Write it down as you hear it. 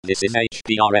This is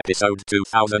HPR episode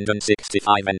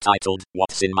 2065 entitled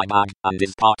What's in My Bag and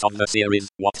is part of the series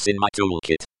What's in My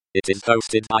Toolkit. It is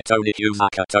hosted by Tony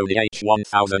Humaker Tony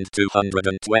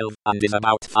H1212 and is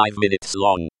about 5 minutes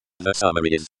long. The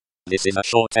summary is: this is a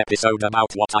short episode about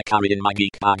what I carry in my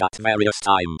geek bag at various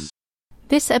times.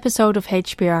 This episode of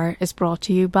HPR is brought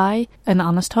to you by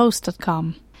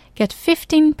anhonesthost.com. Get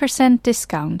 15%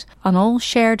 discount on all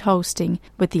shared hosting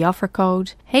with the offer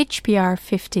code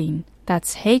HPR15.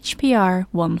 That's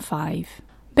HPR15.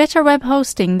 Better web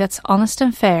hosting that's honest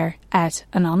and fair at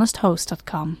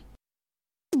anhonesthost.com.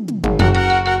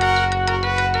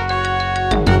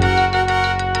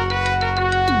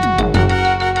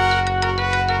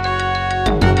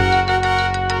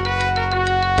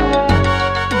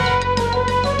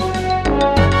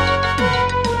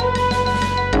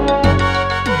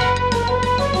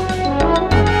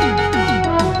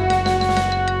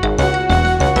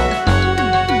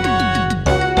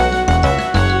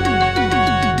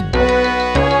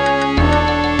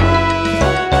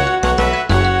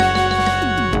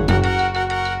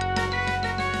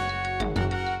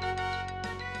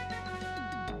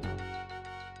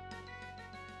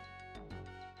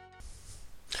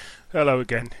 Hello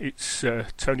again, it's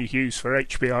Tony Hughes for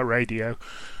HPR Radio.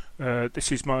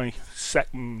 This is my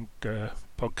second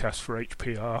podcast for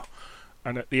HPR,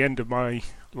 and at the end of my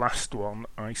last one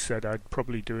I said I'd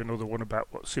probably do another one about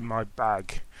what's in my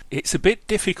bag. It's a bit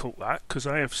difficult that, because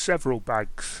I have several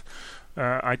bags.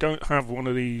 I don't have one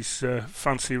of these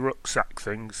fancy rucksack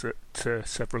things that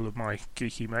several of my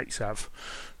geeky mates have,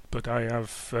 but I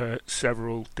have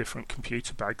several different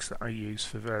computer bags that I use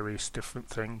for various different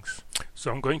things.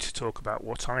 So I'm going to talk about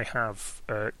what I have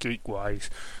geek-wise,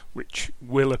 which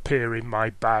will appear in my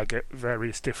bag at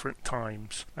various different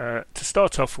times. To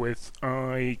start off with,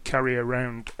 I carry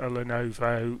around a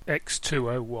Lenovo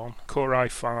X201 Core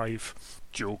i5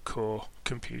 dual-core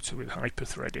computer with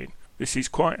hyper-threading. This is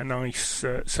quite a nice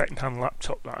second-hand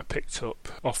laptop that I picked up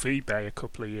off eBay a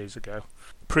couple of years ago.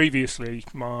 Previously,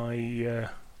 my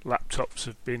laptops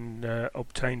have been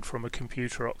obtained from a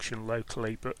computer auction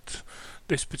locally, but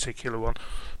this particular one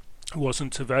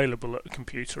wasn't available at a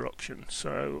computer auction,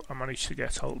 so I managed to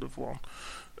get hold of one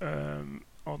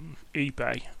on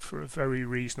eBay for a very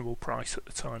reasonable price at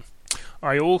the time.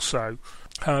 I also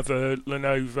have a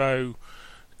Lenovo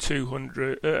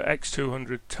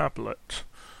X200 tablet,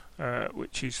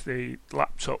 which is the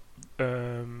laptop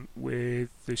with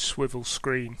the swivel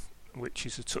screen, which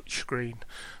is a touch screen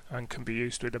and can be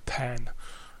used with a pen,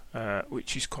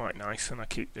 which is quite nice, and I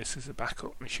keep this as a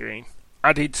backup machine.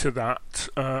 Added to that,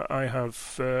 I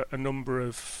have a number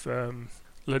of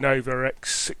Lenovo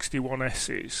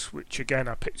X61Ss, which again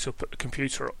I picked up at the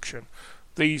computer auction.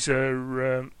 These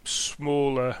are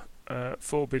smaller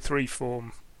 4x3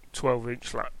 form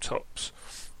 12-inch laptops,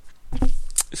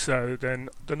 so then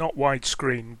they're not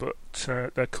widescreen, but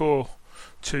they're Core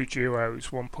 2 Duos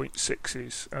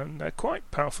 1.6s, and they're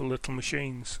quite powerful little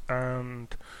machines,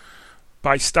 and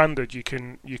by standard you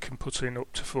can put in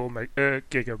up to 4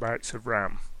 gigabytes of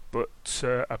RAM, but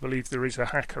I believe there is a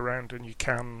hack around and you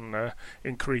can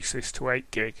increase this to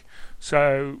 8 gig.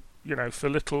 So, you know, for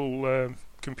little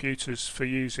computers for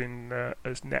using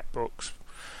as netbooks,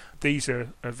 these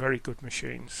are very good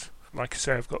machines. Like I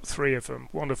say, I've got 3 of them,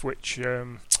 one of which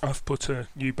I've put a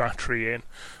new battery in,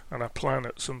 and I plan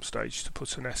at some stage to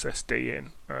put an SSD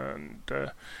in,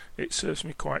 and it serves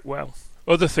me quite well.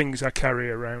 Other things I carry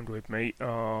around with me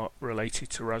are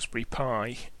related to Raspberry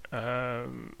Pi.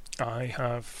 I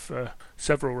have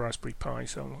several Raspberry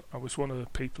Pis. I was one of the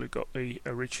people who got the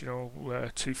original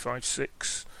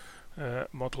 256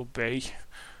 Model B,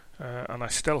 and I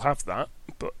still have that,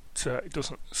 but it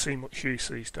doesn't see much use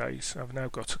these days. I've now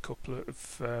got a couple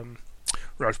of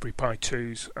Raspberry Pi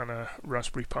 2s and a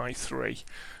Raspberry Pi 3,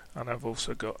 and I've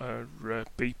also got a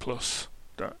B Plus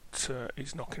that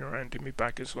is knocking around in my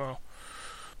bag as well.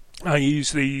 I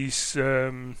use these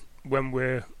when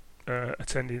we're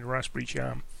attending Raspberry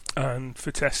Jam, and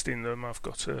for testing them I've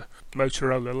got a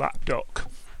Motorola lap dock,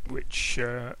 which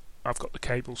I've got the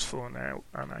cables for now,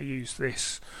 and I use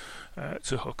this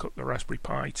to hook up the Raspberry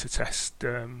Pi to test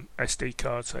SD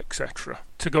cards, etc.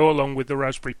 To go along with the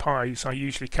Raspberry Pis, I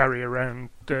usually carry around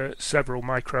several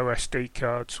micro SD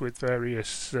cards with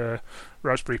various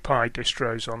Raspberry Pi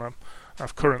distros on them.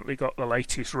 I've currently got the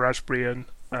latest Raspbian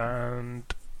and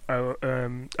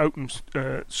Open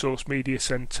Source Media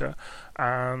Center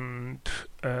and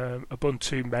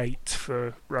Ubuntu Mate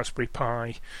for Raspberry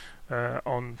Pi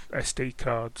on SD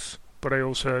cards. But I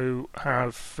also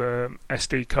have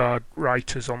SD card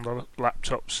writers on the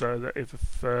laptop, so that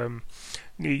if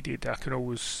needed I can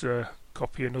always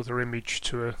copy another image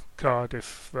to a card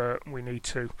if we need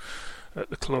to at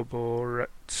the club or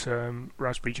at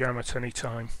Raspberry Jam at any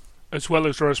time. As well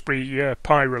as Raspberry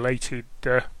Pi related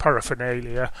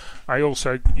paraphernalia, I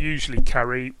also usually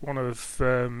carry one of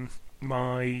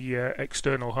my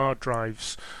external hard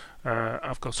drives.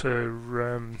 I've got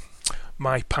a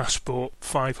My Passport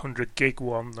 500 gig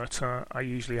one that I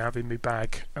usually have in my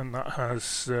bag, and that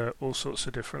has all sorts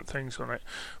of different things on it,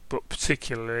 but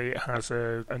particularly it has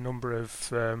a number of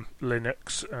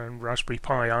Linux and Raspberry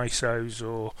Pi ISOs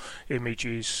or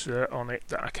images on it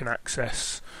that I can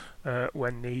access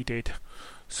when needed.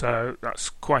 So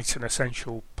that's quite an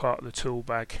essential part of the tool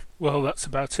bag. Well, that's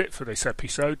about it for this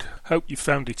episode. Hope you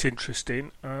found it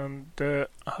interesting, and I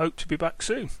hope to be back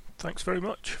soon. Thanks very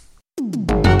much.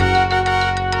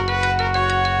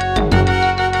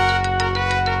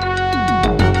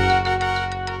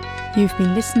 You've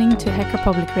been listening to Hacker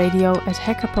Public Radio at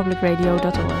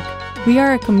hackerpublicradio.org. We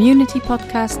are a community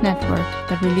podcast network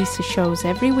that releases shows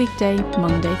every weekday,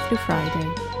 Monday through Friday.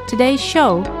 Today's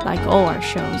show, like all our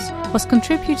shows, was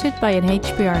contributed by an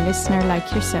HPR listener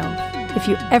like yourself. If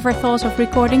you ever thought of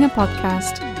recording a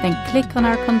podcast, then click on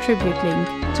our contribute link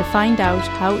to find out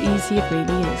how easy it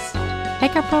really is.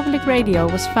 Hacker Public Radio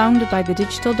was founded by the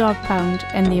Digital Dog Pound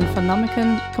and the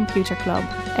Infonomicon Computer Club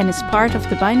and is part of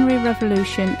the binary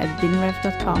revolution at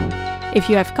binrev.com. If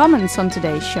you have comments on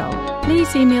today's show,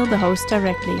 please email the host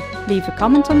directly, leave a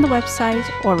comment on the website,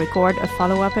 or record a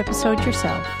follow-up episode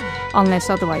yourself.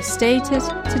 Unless otherwise stated,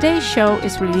 today's show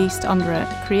is released under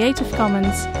a Creative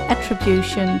Commons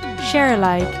Attribution Share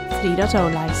Alike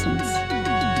 3.0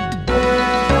 license.